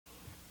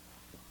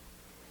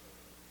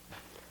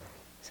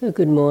So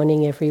good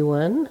morning,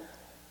 everyone.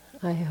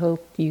 I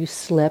hope you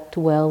slept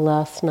well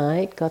last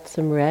night, got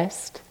some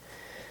rest.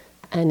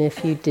 And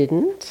if you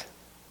didn't,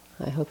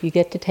 I hope you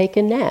get to take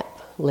a nap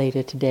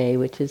later today,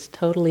 which is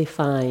totally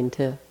fine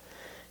to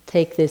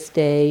take this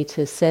day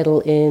to settle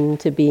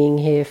into being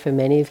here. For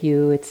many of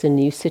you, it's a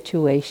new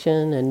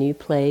situation, a new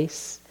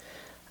place.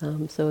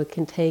 So it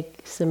can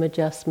take some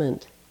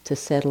adjustment to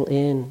settle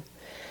in.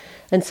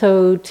 And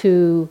so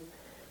to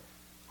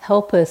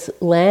help us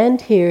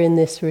land here in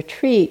this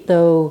retreat,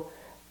 though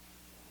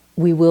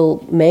we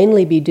will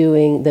mainly be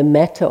doing the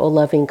metta or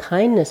loving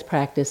kindness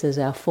practice as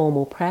our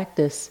formal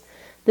practice,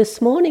 this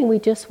morning we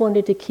just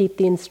wanted to keep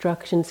the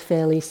instructions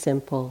fairly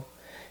simple,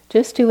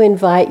 just to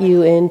invite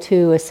you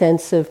into a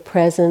sense of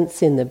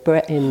presence in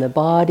the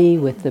body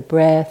with the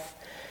breath,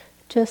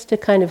 just a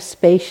kind of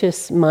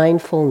spacious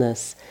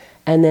mindfulness.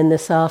 And then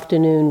this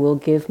afternoon we'll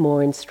give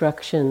more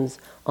instructions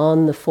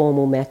on the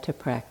formal metta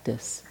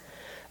practice.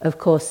 Of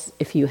course,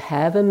 if you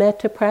have a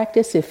metta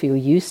practice, if you're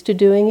used to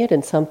doing it,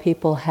 and some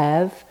people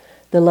have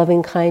the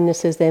loving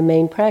kindness as their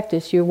main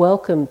practice, you're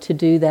welcome to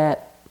do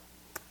that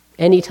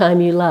anytime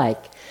you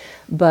like.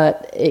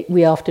 But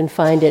we often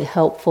find it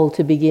helpful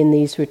to begin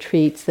these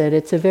retreats that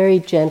it's a very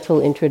gentle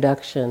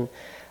introduction.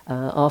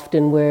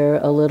 Often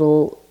we're a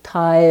little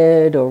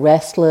tired or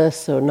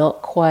restless or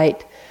not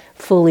quite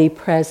fully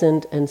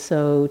present, and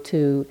so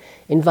to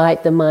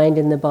invite the mind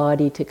and the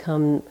body to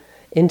come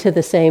into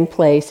the same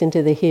place,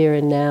 into the here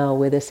and now,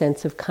 with a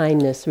sense of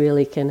kindness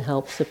really can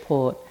help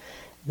support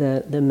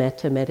the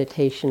metta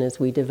meditation as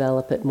we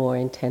develop it more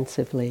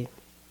intensively.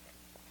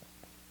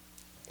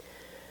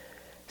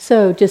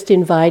 So just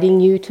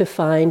inviting you to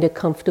find a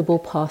comfortable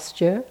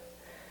posture.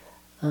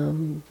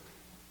 In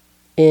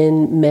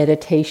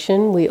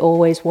meditation, we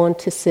always want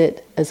to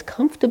sit as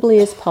comfortably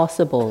as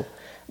possible,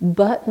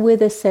 but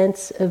with a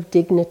sense of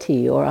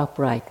dignity or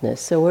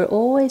uprightness. So we're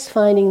always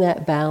finding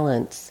that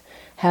balance,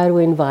 how to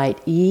invite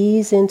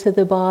ease into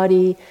the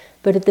body,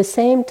 but at the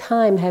same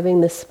time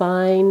having the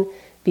spine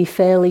be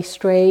fairly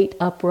straight,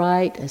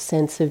 upright, a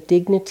sense of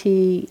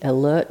dignity,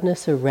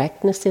 alertness,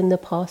 erectness in the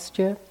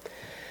posture.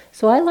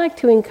 So I like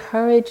to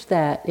encourage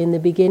that in the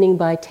beginning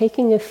by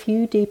taking a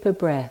few deeper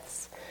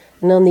breaths.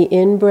 And on the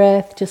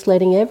in-breath, just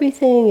letting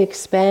everything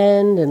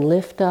expand and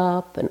lift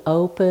up and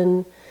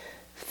open,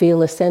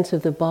 feel a sense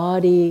of the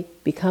body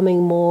becoming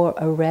more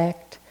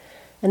erect.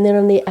 And then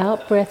on the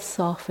out-breath,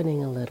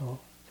 softening a little.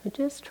 So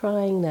just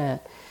trying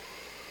that.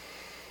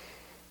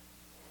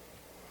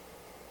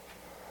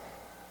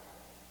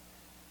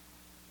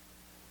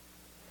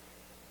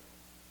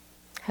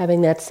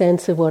 Having that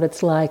sense of what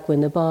it's like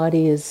when the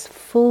body is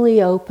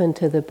fully open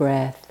to the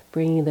breath,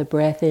 bringing the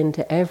breath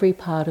into every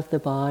part of the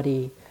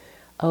body,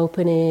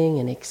 opening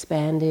and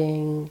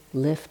expanding,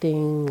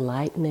 lifting,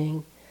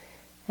 lightening,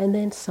 and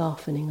then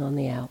softening on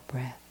the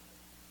out-breath.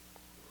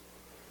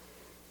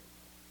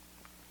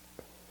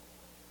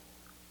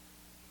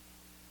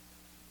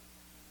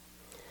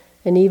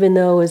 And even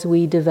though as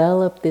we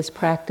develop this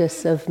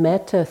practice of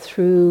metta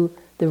through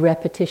the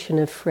repetition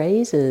of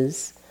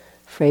phrases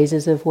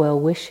of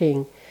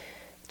well-wishing,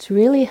 it's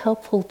really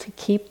helpful to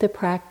keep the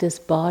practice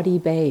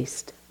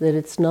body-based, that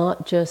it's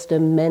not just a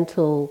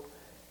mental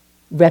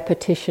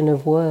repetition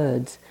of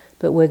words,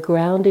 but we're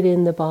grounded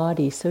in the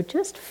body. So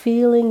just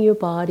feeling your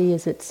body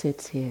as it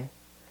sits here,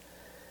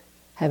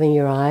 having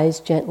your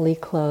eyes gently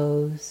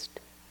closed,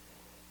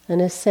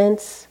 and a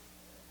sense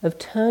of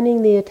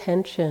turning the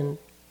attention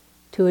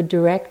to a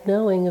direct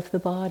knowing of the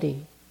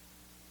body.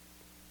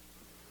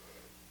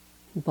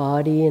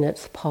 Body in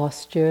its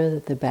posture,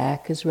 that the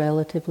back is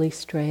relatively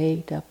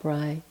straight,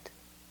 upright.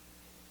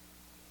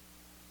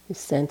 A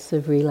sense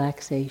of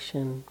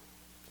relaxation,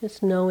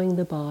 just knowing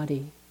the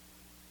body.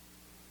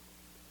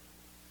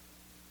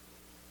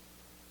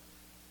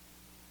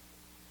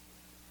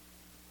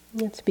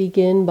 Let's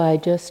begin by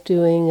just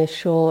doing a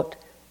short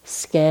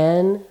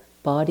scan,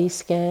 body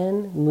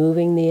scan,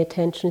 moving the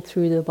attention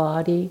through the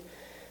body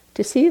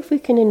to see if we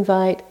can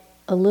invite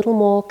a little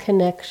more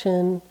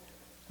connection,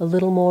 a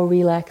little more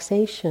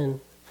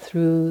relaxation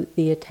through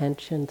the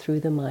attention, through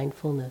the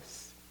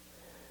mindfulness.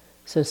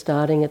 So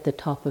starting at the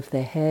top of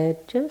the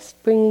head,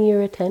 just bringing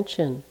your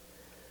attention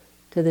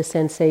to the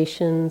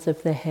sensations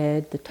of the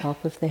head, the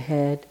top of the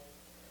head,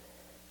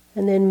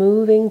 and then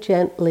moving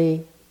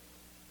gently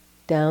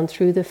down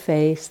through the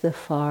face, the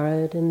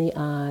forehead and the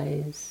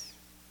eyes,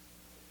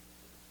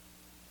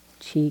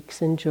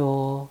 cheeks and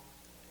jaw.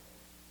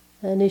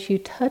 And as you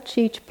touch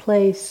each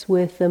place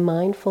with the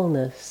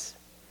mindfulness,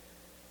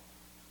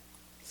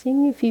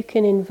 seeing if you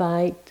can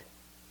invite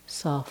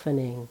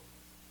softening,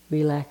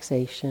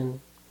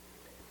 relaxation.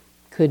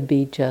 Could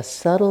be just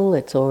subtle,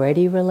 it's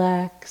already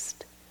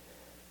relaxed,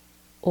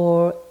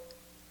 or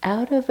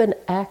out of an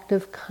act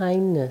of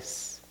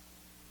kindness,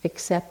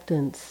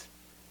 acceptance,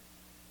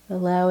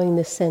 allowing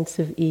the sense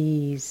of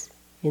ease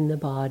in the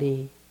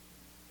body,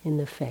 in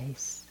the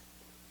face.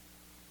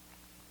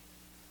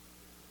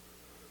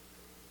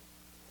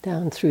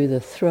 Down through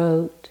the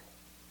throat,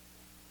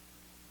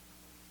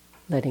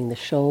 letting the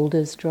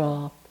shoulders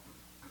drop,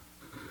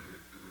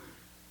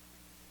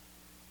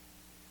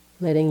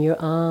 letting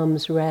your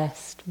arms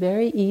rest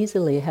very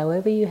easily,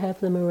 however you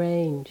have them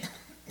arranged.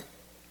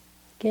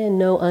 Again,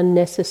 no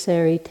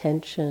unnecessary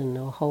tension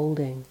or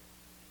holding.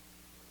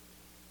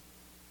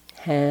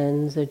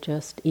 Hands are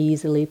just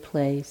easily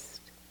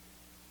placed.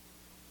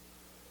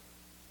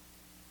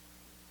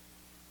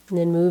 And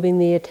then moving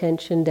the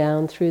attention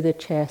down through the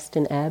chest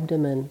and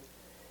abdomen.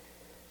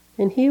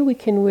 And here we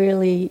can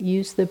really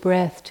use the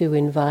breath to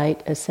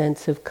invite a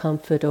sense of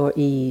comfort or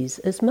ease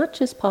as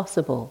much as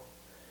possible.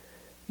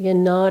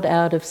 Again, not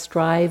out of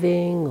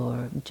striving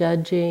or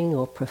judging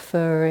or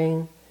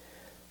preferring,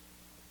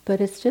 but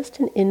it's just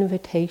an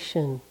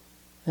invitation,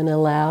 an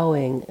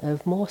allowing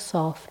of more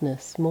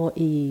softness, more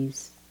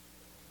ease.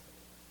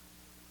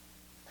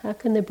 How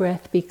can the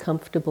breath be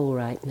comfortable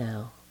right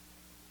now?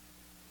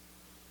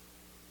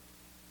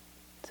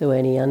 So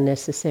any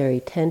unnecessary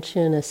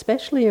tension,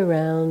 especially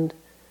around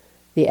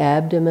the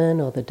abdomen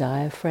or the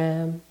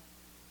diaphragm,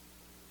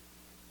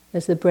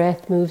 as the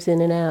breath moves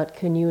in and out,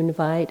 can you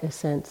invite a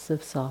sense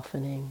of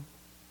softening,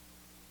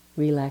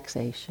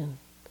 relaxation?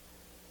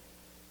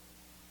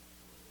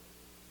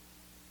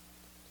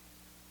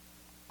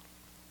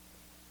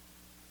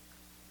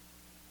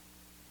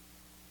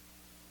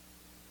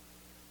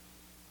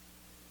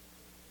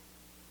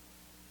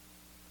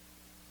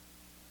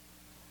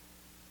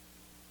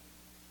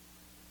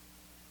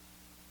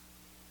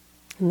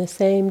 And the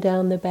same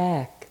down the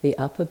back, the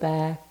upper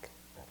back,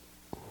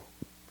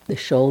 the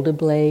shoulder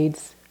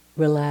blades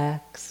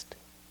relaxed,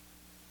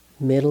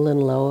 middle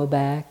and lower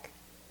back.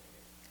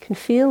 You can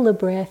feel the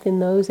breath in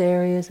those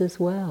areas as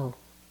well.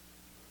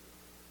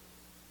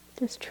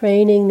 Just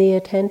training the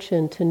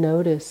attention to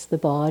notice the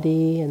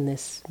body and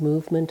this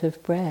movement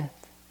of breath.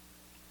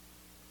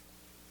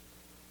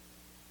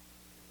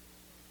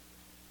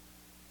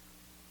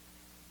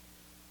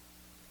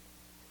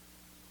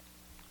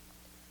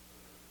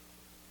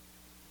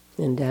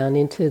 And down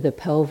into the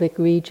pelvic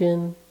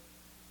region,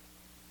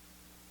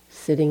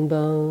 sitting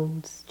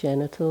bones,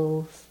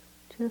 genitals,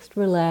 just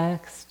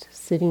relaxed,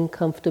 sitting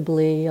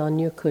comfortably on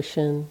your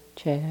cushion,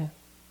 chair.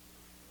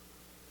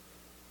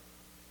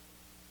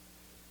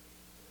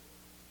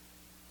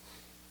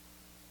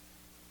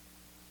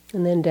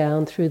 And then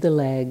down through the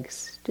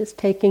legs, just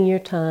taking your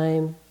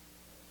time,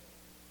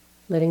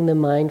 letting the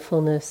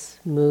mindfulness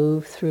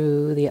move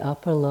through the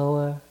upper,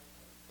 lower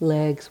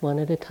legs one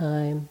at a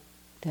time,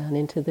 down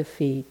into the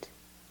feet.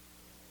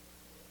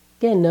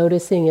 Again,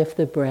 noticing if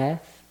the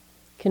breath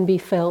can be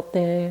felt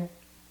there,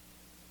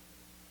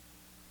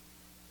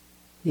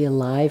 the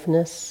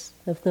aliveness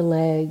of the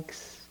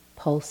legs,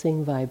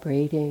 pulsing,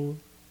 vibrating,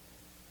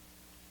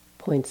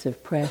 points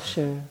of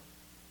pressure,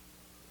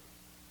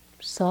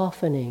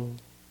 softening,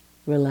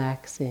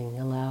 relaxing,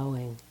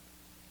 allowing.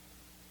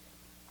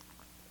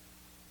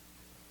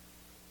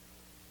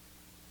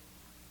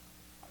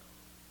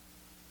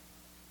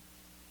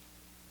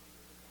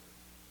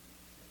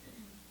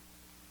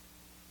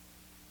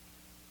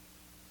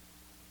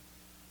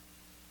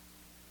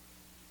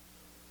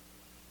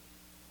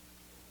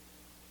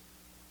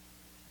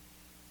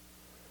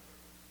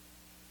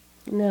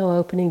 Now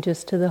opening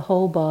just to the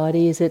whole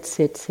body as it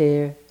sits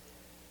here.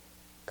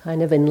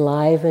 Kind of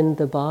enlivened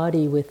the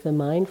body with the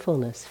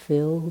mindfulness,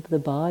 filled the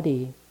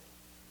body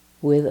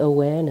with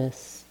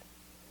awareness.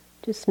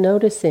 Just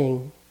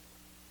noticing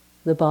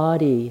the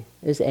body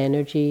as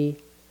energy,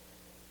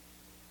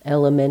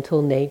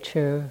 elemental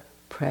nature,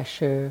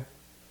 pressure,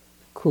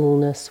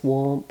 coolness,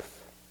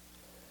 warmth,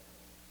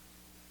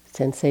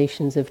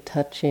 sensations of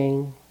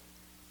touching,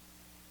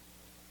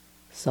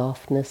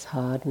 softness,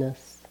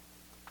 hardness.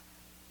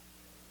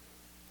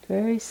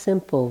 Very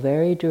simple,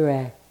 very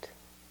direct.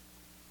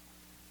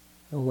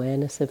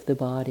 Awareness of the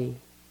body.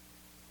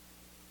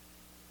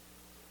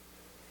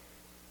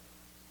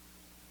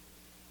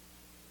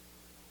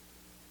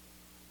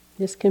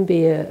 This can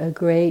be a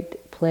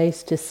great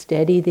place to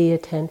steady the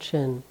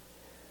attention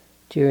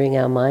during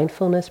our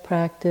mindfulness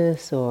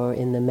practice or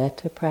in the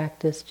metta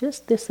practice,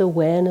 just this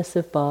awareness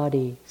of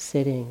body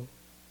sitting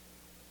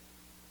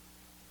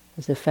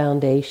as a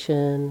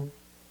foundation,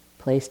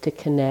 place to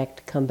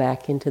connect, come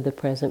back into the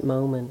present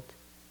moment.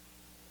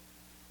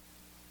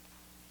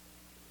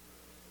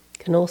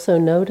 Can also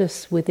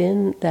notice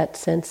within that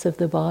sense of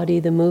the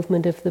body the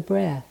movement of the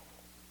breath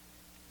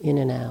in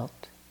and out.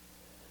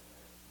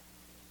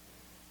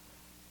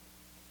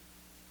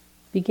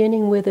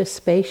 Beginning with a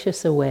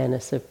spacious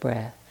awareness of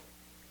breath.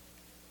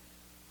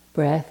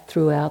 Breath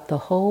throughout the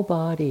whole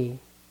body.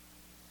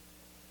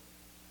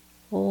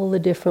 All the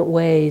different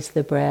ways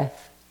the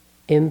breath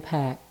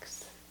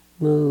impacts,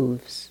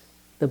 moves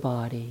the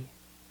body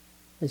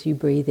as you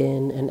breathe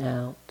in and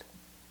out.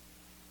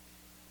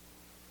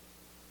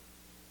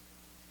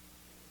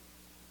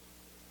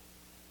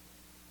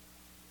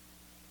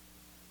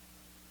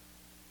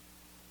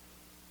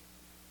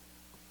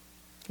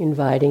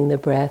 Inviting the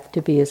breath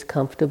to be as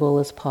comfortable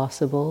as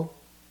possible,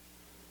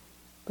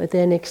 but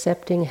then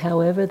accepting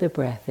however the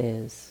breath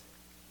is.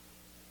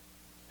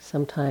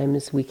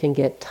 Sometimes we can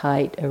get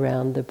tight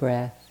around the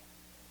breath.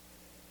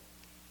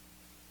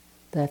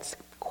 That's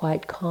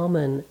quite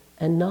common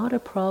and not a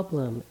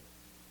problem.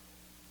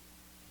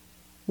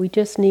 We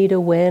just need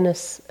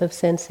awareness of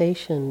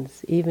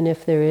sensations. Even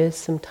if there is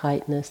some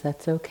tightness,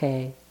 that's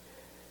okay.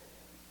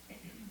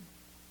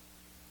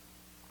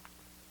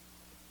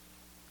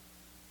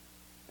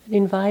 But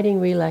inviting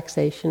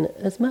relaxation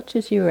as much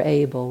as you're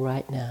able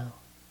right now.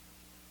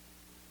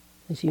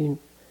 As you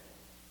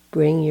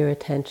bring your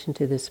attention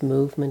to this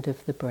movement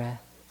of the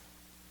breath.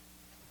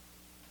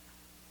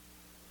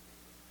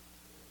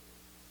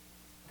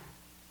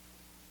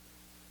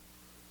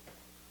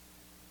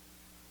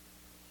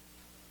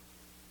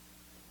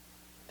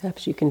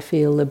 Perhaps you can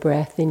feel the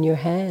breath in your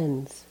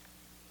hands,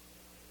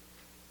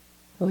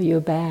 or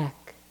your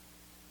back,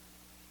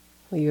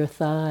 or your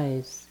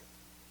thighs.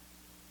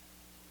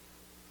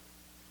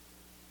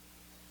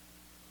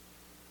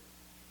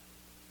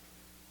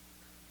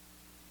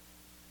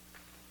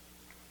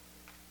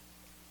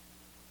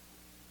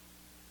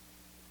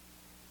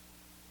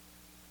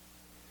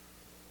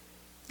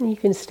 And you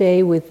can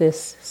stay with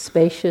this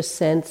spacious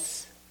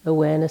sense,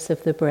 awareness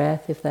of the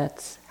breath, if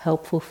that's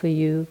helpful for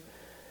you.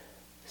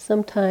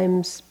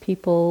 Sometimes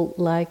people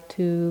like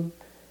to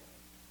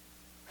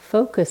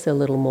focus a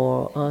little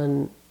more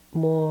on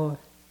more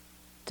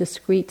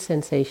discrete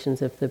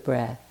sensations of the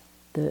breath,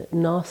 the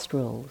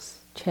nostrils,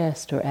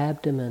 chest or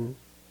abdomen.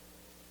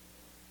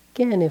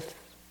 Again,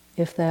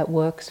 if that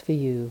works for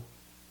you.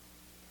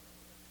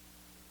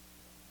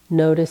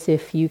 Notice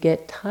if you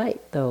get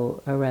tight,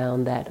 though,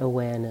 around that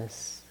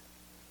awareness,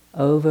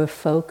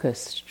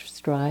 over-focused,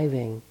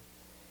 striving.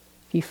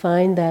 If you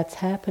find that's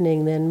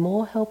happening, then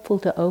more helpful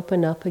to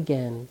open up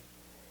again.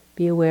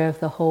 Be aware of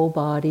the whole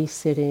body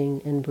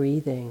sitting and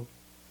breathing.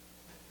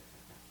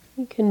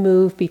 You can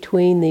move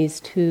between these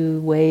two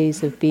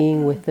ways of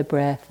being with the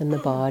breath and the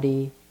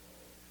body.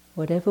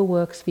 Whatever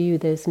works for you,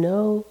 there's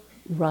no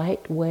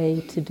right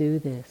way to do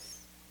this.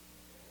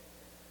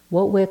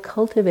 What we're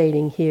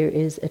cultivating here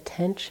is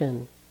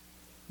attention.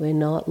 We're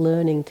not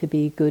learning to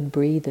be good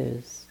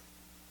breathers.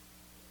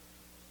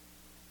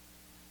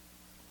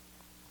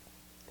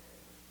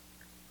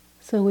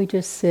 So we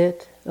just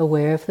sit,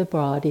 aware of the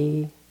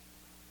body,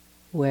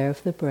 aware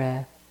of the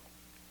breath.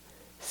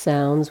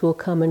 Sounds will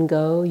come and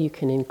go. You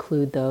can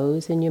include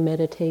those in your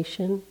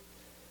meditation.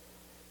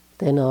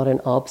 They're not an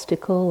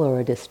obstacle or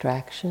a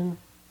distraction.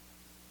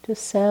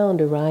 Just sound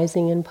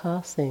arising and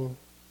passing.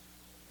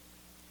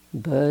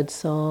 Bird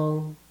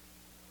song,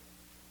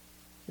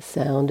 the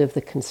sound of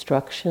the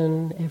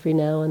construction every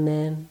now and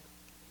then.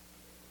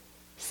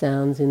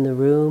 Sounds in the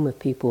room of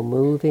people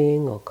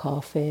moving or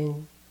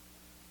coughing.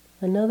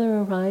 Another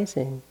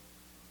arising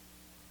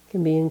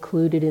can be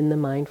included in the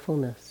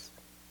mindfulness.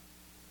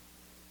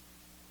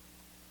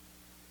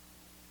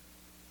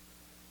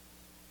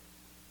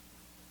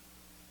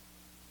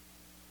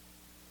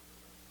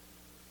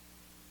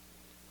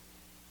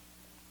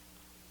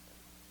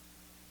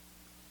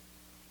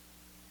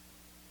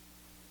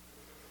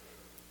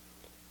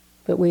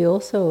 But we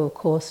also, of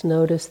course,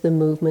 notice the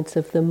movements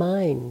of the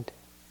mind.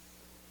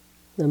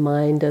 The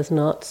mind does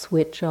not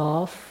switch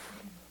off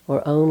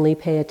or only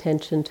pay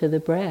attention to the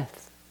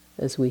breath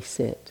as we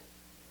sit.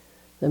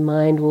 The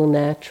mind will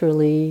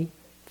naturally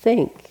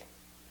think,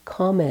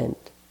 comment,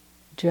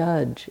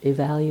 judge,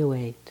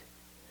 evaluate.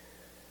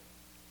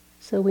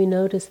 So we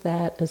notice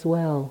that as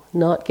well,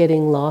 not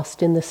getting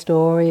lost in the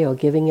story or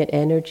giving it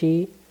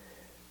energy,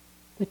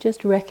 but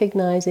just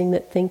recognizing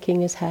that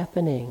thinking is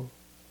happening.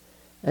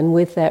 And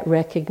with that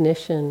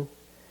recognition,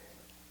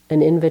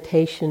 an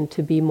invitation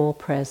to be more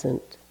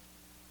present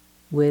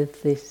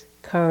with this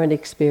current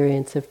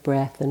experience of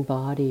breath and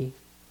body.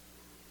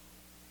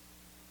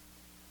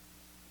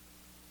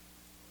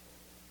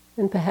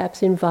 And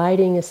perhaps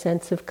inviting a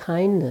sense of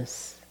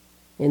kindness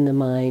in the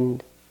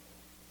mind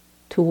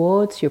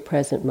towards your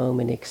present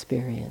moment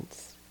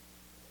experience.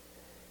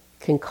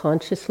 You can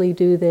consciously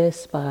do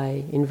this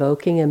by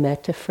invoking a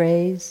metta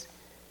phrase.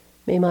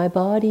 May my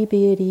body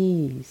be at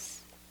ease.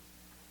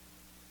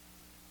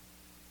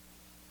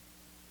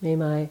 May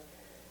my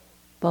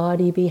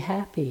body be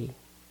happy.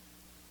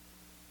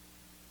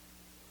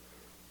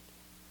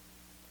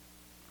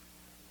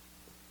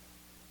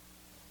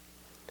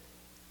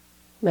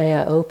 May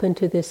I open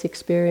to this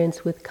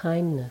experience with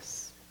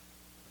kindness.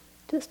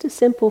 Just a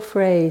simple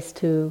phrase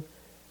to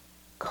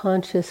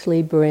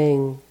consciously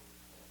bring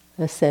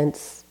a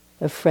sense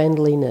of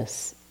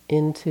friendliness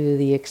into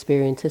the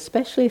experience,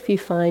 especially if you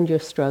find you're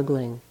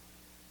struggling.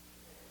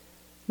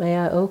 May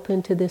I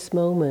open to this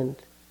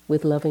moment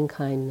with loving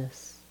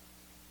kindness.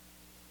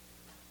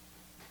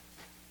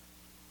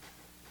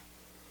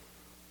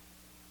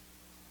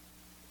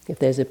 If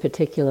there's a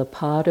particular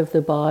part of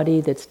the body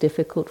that's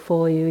difficult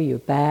for you, your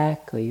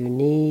back or your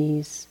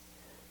knees,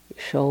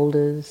 your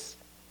shoulders,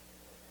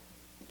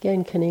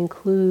 again, can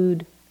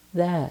include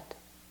that.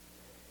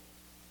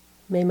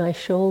 May my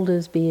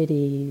shoulders be at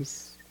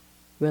ease,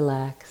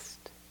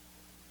 relaxed.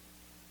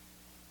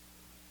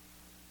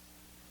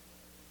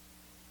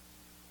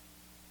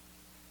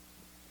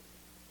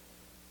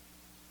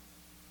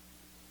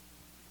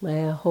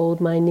 May I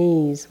hold my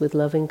knees with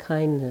loving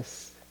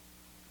kindness.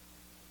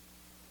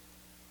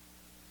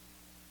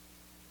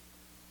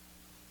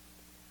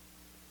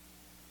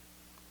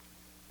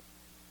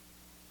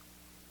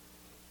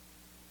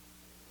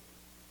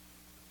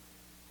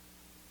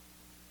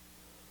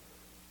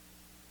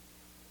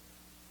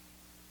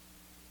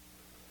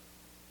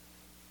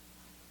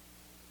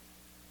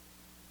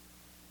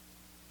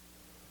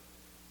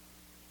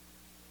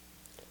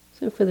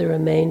 So for the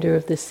remainder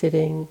of the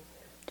sitting,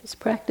 just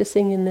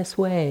practicing in this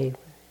way,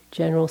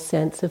 general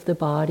sense of the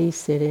body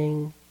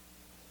sitting,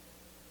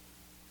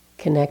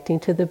 connecting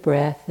to the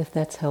breath if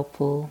that's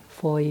helpful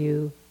for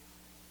you,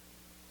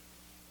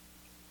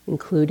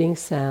 including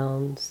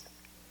sounds,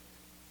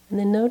 and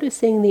then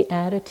noticing the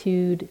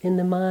attitude in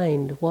the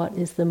mind. What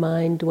is the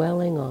mind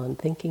dwelling on,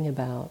 thinking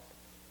about?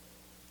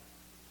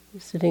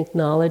 Just an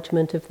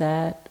acknowledgement of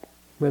that,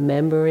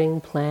 remembering,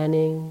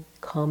 planning,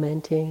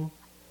 commenting.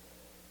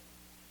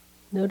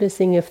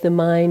 Noticing if the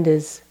mind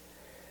is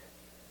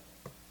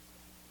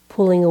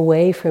pulling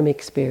away from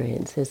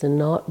experience, there's a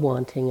not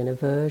wanting, an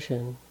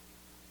aversion.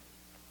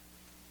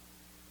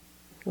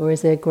 Or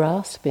is there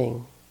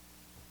grasping,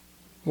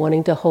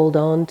 wanting to hold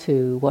on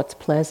to what's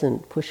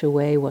pleasant, push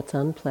away what's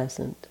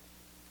unpleasant?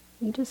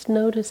 You just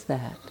notice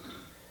that.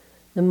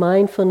 The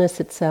mindfulness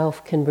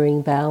itself can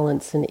bring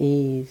balance and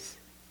ease.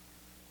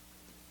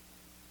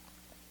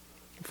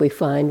 If we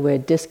find we're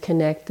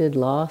disconnected,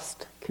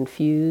 lost,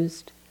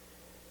 confused,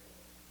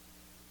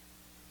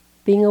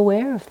 being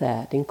aware of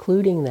that,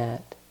 including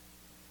that.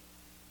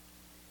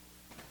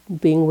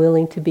 Being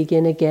willing to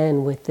begin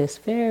again with this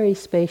very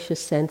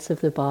spacious sense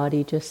of the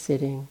body just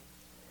sitting.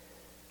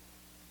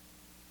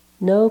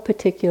 No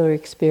particular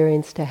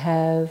experience to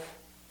have,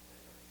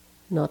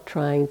 not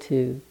trying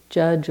to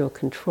judge or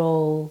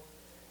control,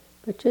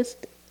 but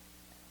just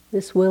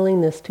this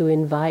willingness to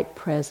invite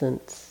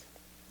presence,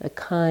 a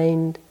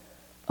kind,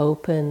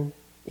 open,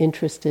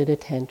 interested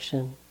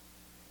attention.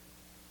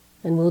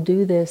 And we'll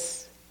do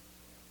this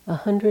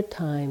 100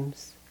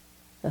 times,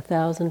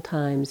 1,000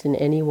 times in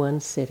any one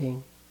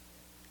sitting.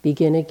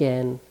 Begin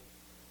again,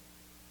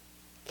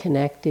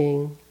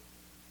 connecting,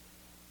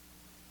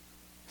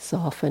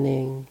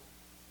 softening,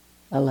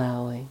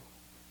 allowing.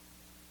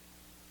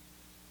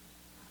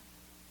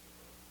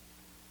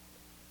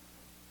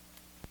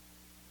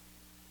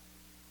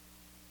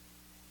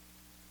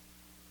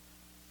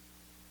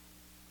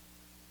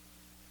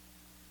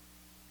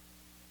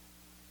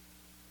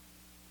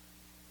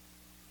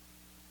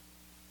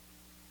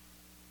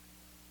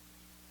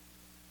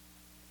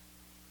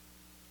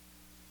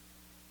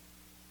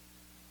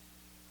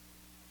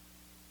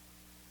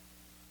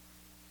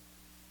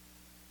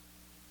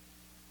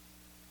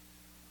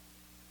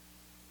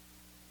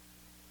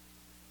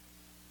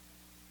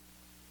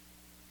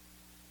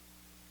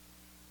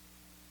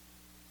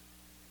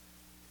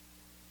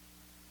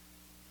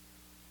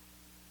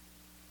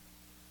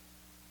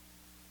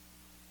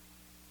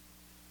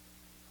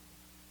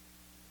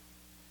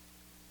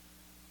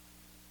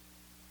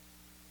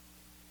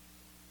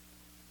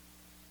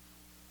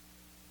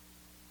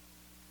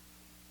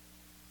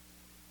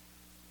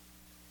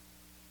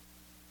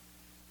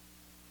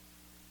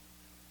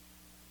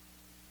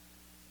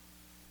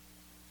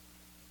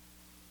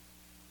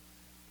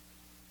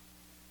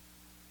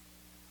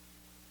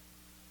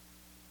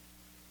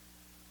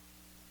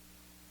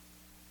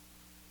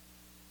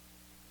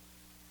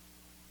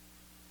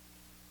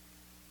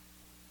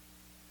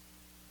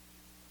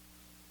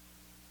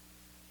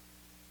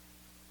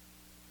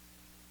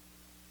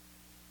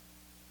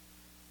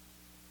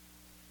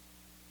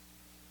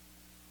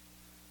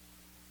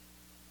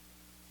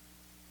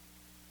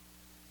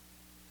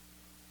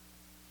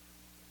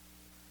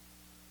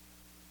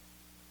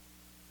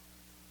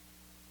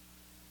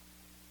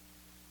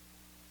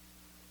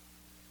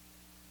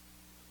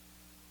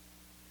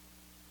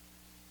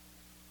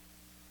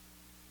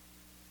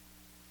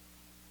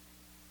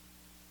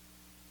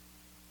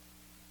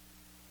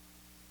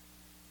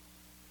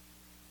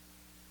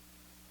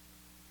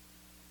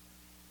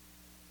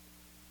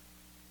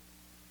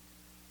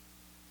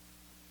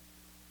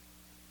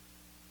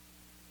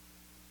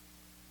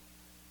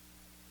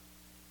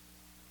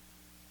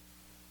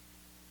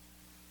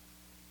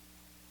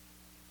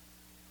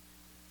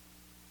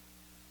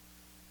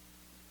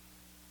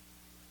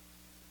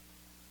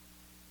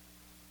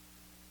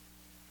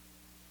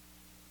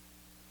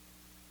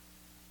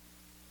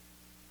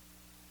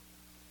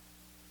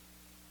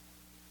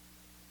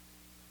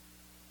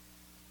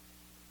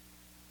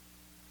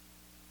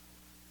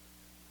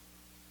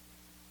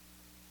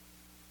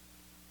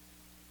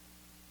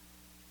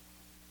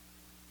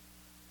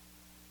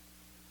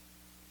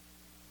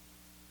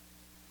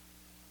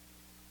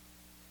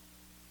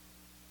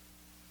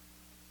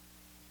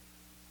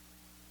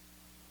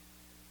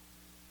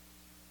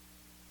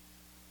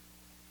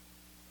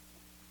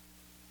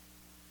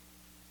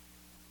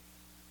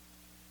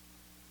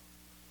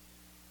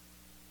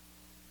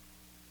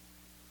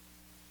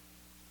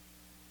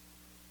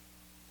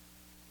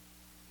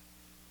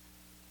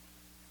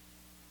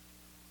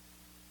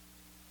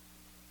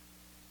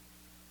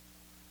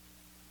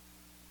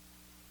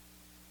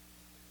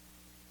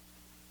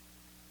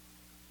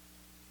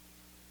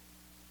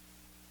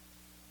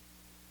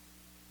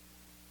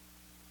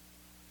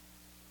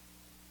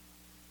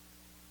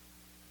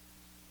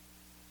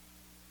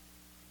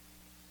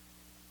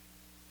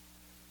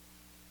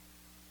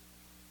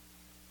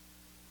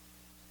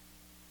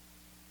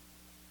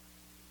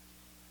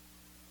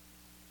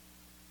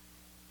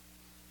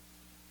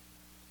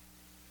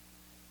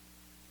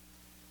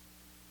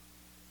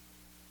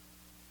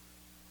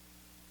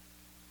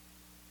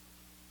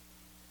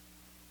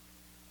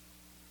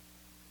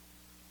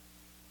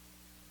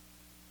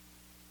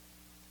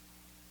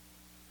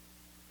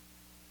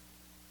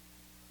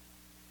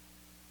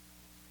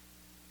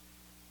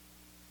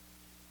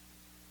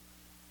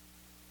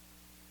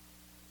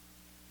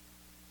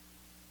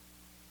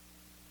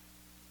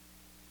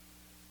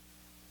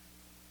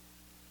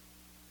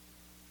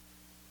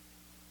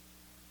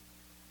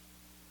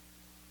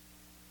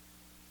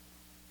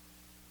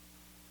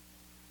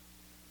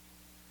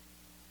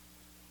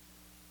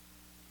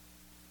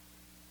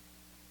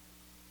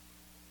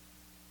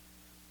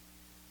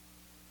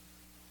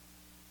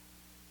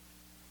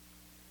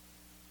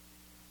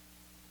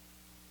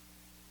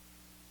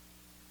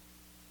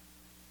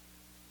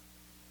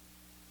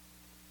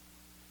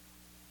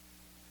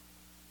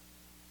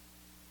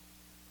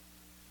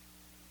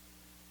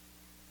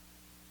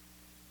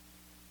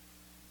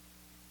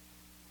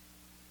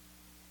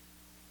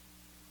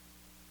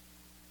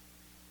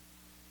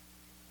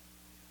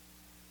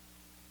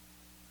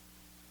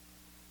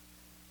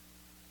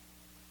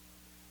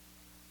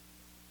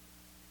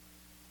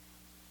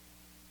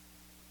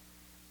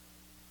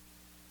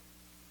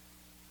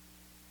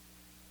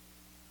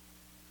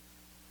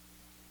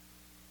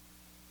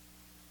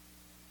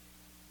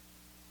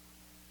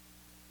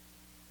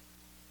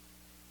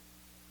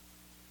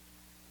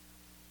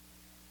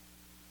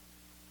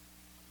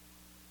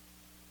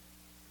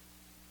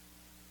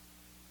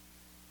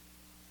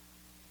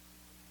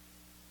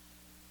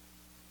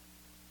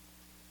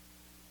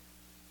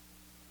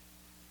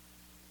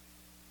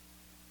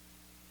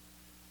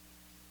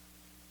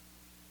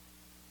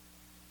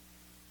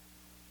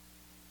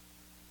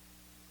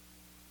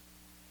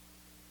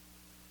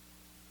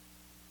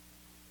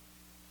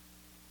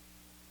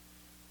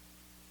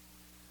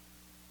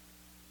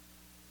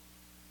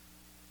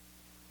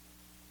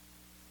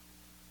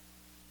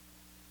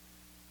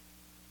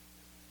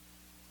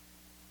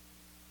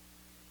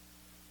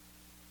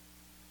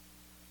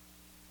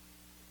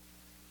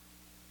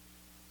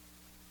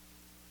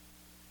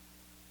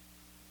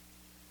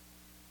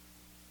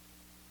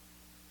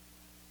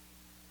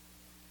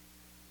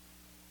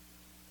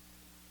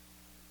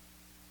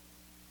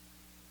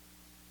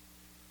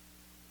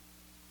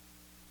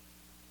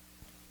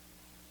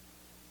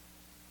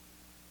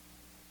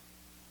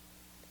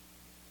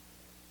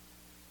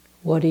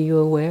 What are you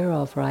aware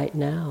of right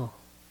now?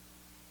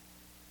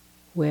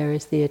 Where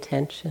is the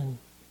attention?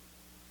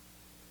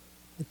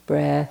 With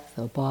breath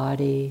or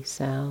body,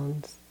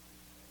 sounds,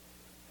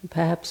 and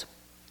perhaps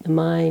the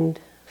mind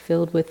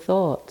filled with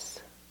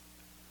thoughts.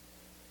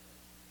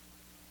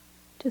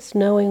 Just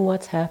knowing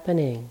what's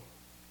happening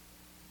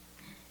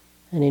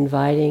and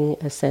inviting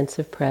a sense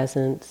of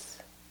presence,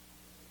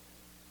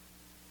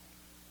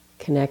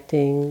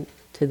 connecting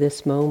to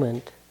this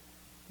moment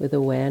with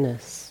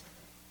awareness,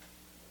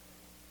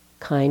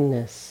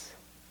 kindness.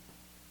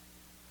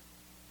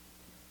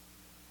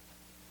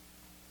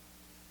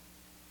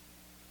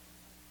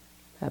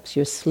 Perhaps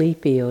you're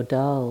sleepy or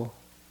dull.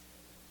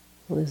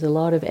 Well, there's a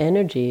lot of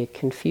energy,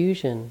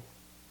 confusion.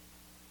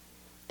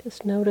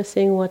 Just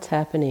noticing what's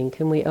happening.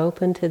 Can we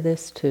open to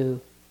this too?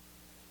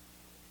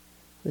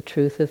 The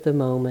truth of the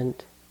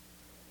moment.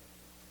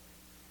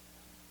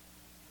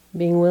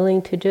 Being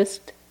willing to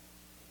just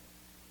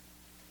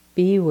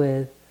be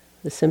with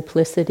the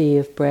simplicity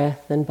of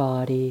breath and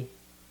body,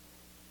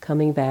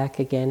 coming back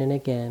again and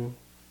again,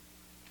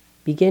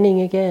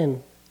 beginning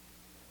again,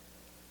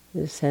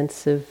 the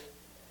sense of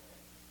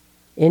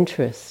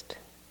interest.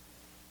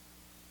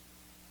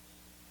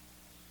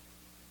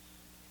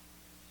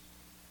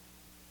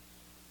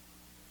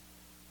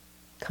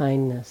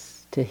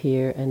 Kindness to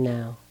here and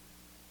now.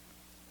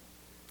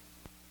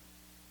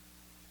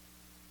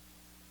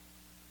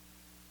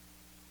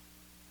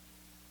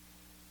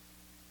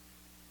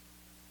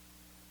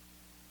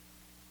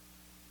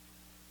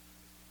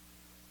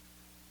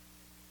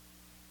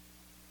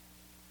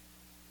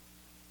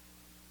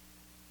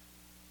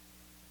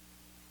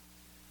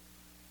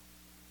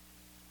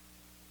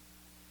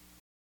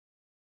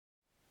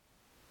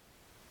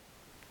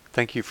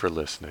 Thank you for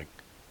listening.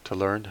 To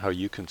learn how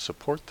you can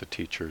support the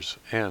teachers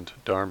and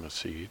Dharma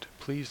Seed,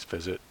 please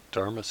visit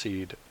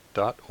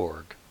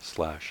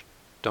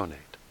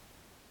dharmaseed.org/donate.